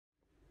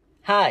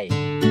Hi,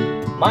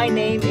 my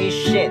name is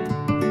Shin,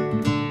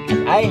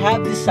 and I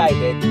have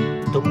decided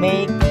to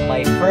make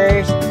my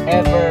first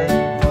ever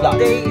vlog.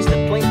 Today is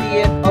the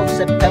 20th of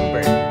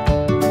September,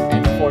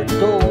 and for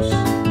those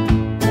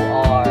who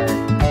are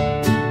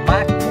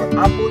Mac or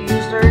Apple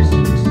users,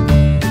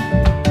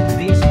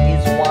 this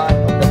is one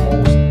of the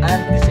most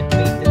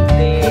anticipated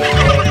days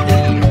of the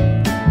year.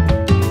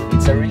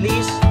 It's a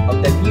release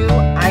of the new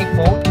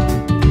iPhone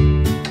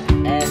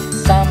and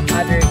some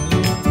other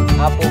new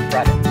Apple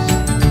products.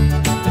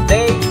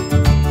 Today,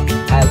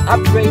 I'll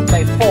upgrade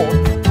my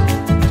phone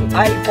to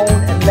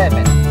iPhone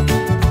 11,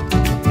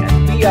 and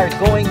we are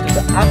going to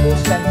the Apple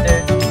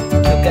Center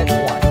to get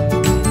one.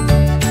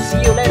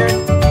 See you later!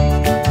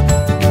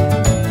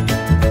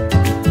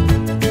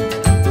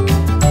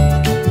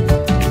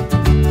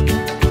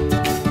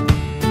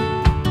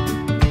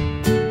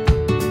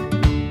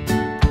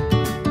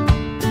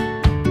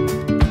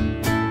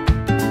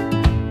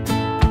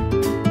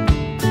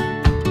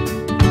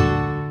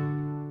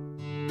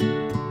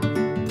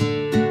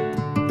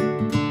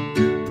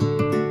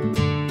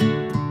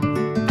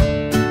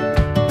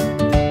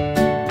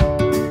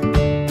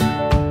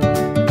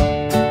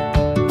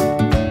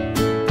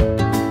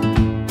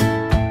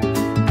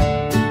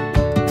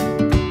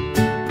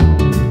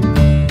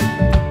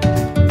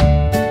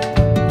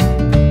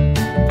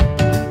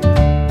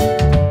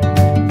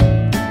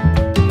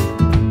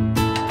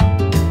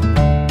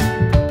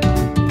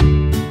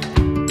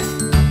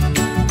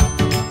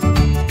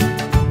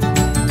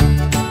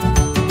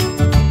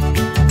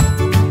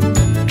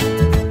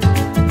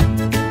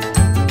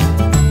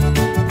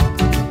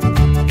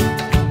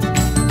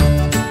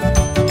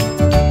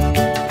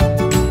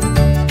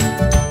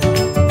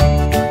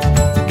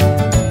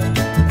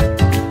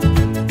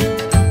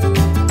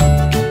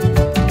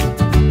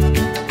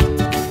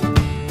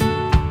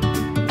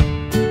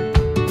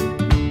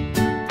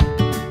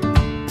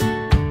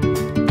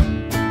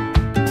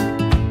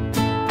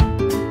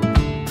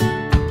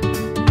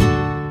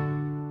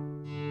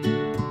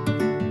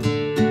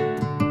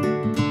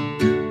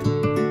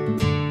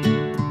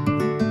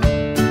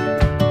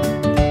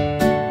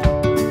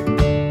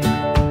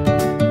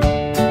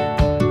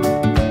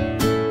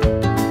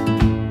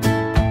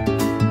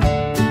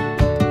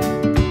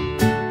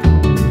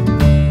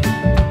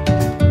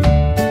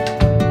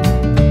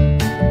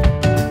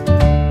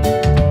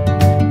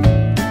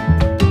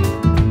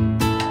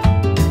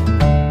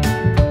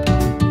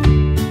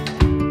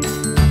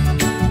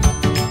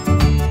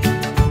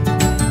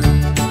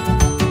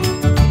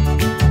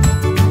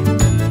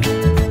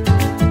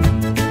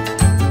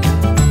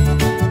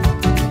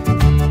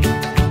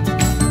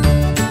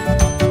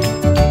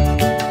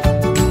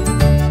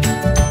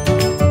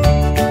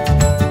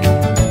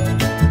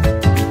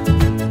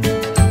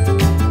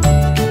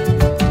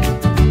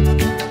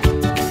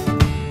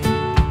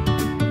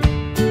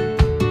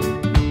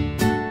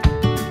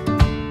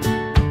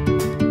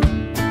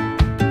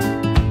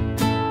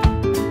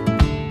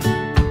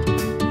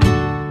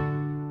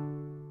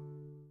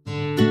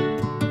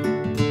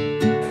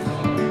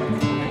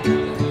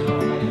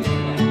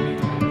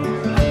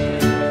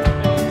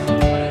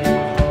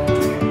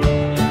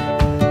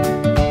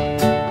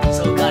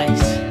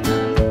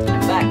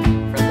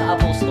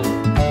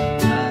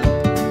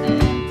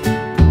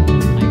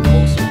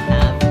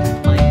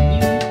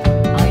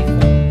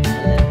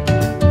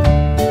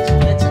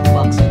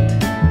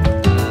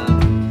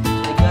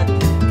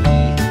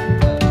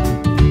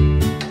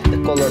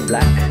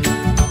 Black,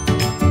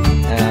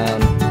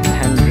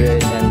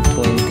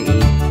 128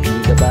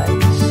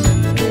 gigabytes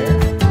there.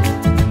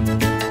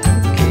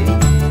 Okay,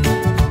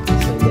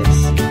 so let's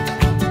see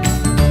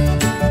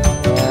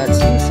what's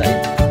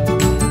inside.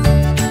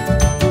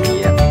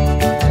 Yeah,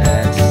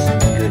 that's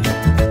good.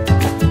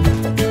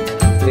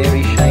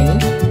 Very shiny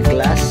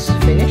glass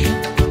finish.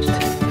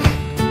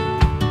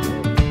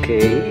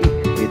 Okay,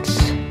 it's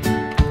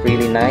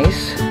really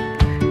nice.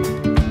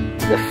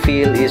 The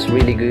feel is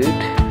really good.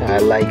 I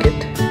like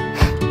it.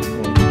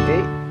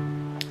 Okay,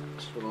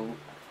 so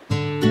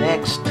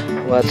next,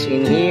 what's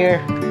in here?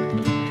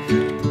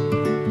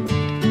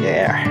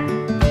 Yeah,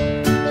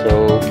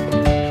 so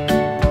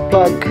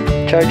plug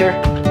charger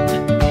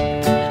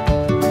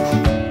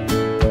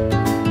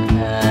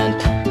and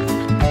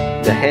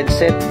the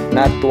headset,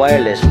 not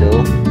wireless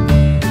though.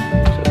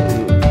 So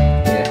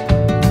yeah,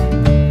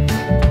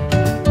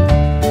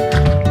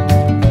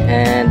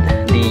 and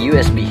the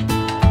USB.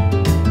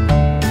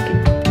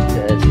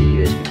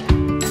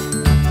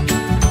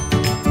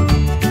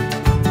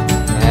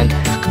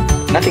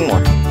 Nothing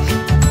more.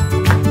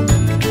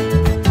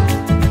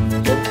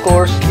 So of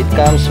course it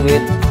comes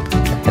with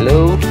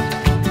hello.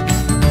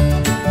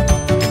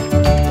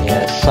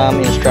 Yeah, some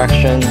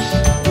instructions,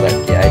 but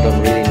yeah, I don't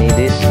really need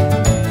this.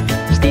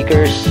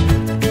 Stickers.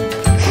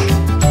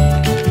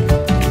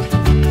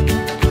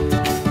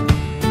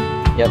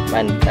 Yep,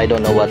 and I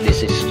don't know what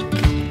this is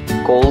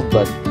called,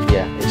 but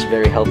yeah, it's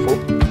very helpful.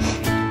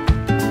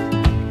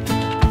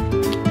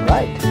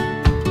 Right.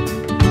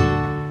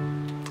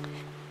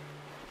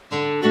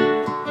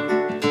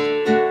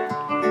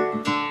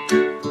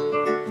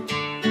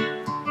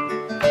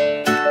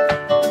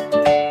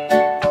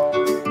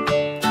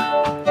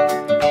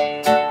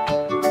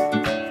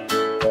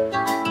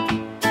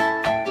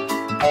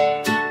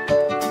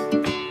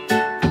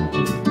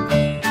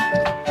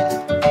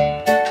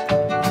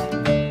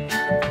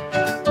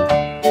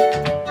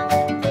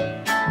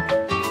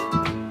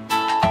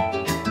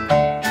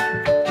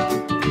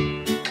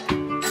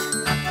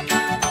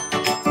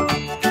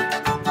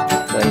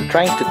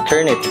 trying to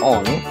turn it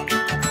on,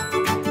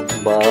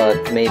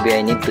 but maybe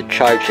I need to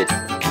charge it.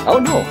 Oh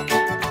no,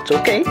 it's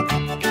okay.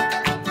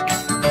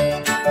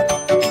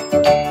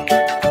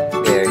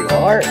 There you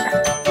are.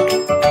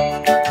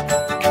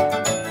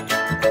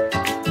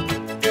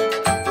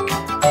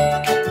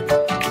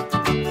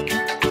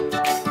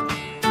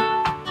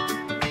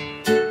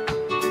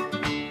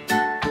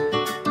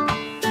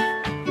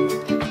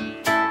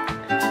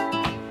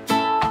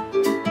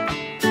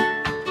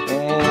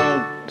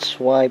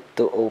 Swipe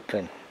to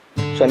open.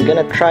 So I'm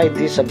gonna try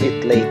this a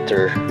bit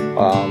later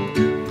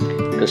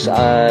because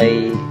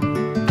I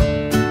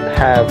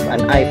have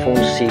an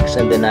iPhone 6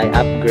 and then I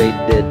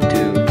upgraded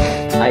to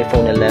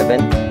iPhone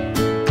 11.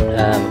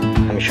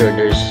 I'm sure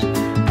there's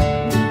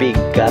big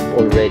gap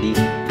already,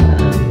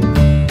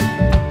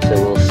 so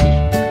we'll see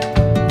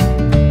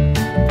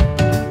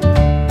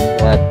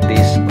what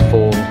this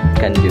phone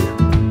can do.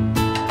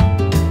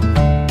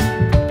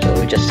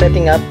 So just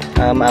setting up.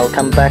 I'll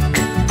come back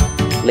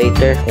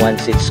later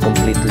once it's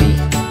completely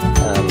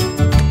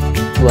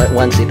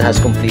once it has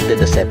completed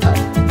the setup.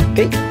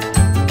 Okay,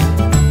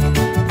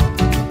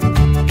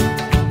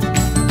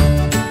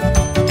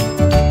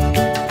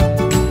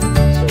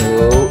 so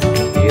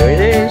here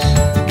it is,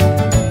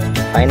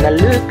 final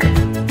look.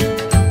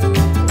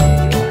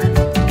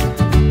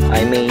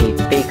 I may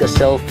take a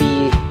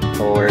selfie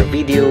or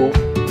video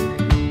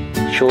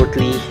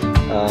shortly,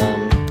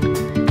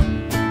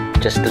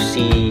 just to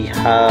see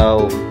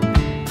how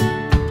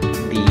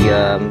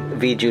the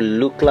video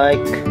look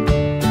like,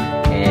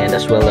 and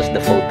as well as the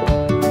photo.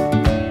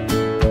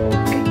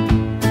 Okay,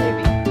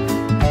 maybe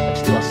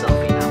let's do a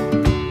selfie now.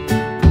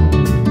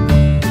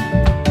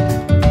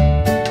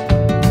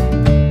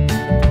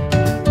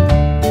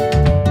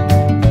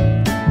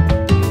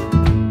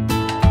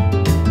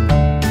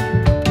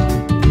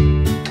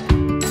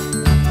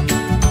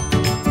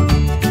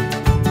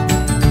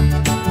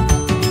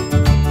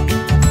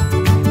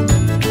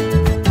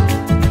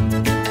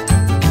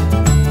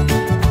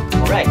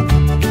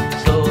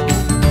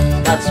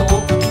 That's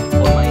all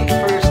for my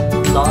first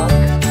vlog.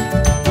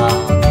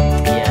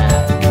 Yeah,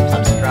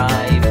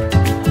 subscribe,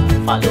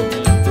 follow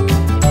me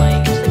in my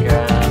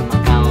Instagram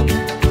account,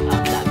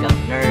 Vlog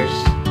Nurse.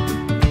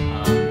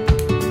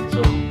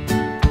 So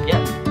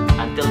yeah,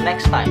 until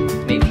next time,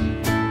 maybe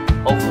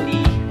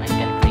hopefully I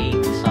can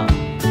create some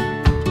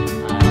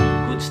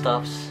good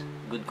stuffs,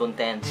 good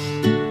contents,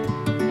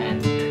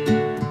 and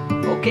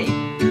okay.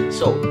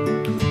 So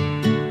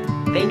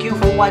thank you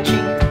for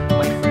watching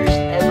my first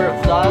ever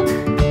vlog.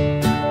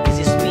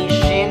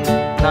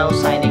 Now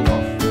signing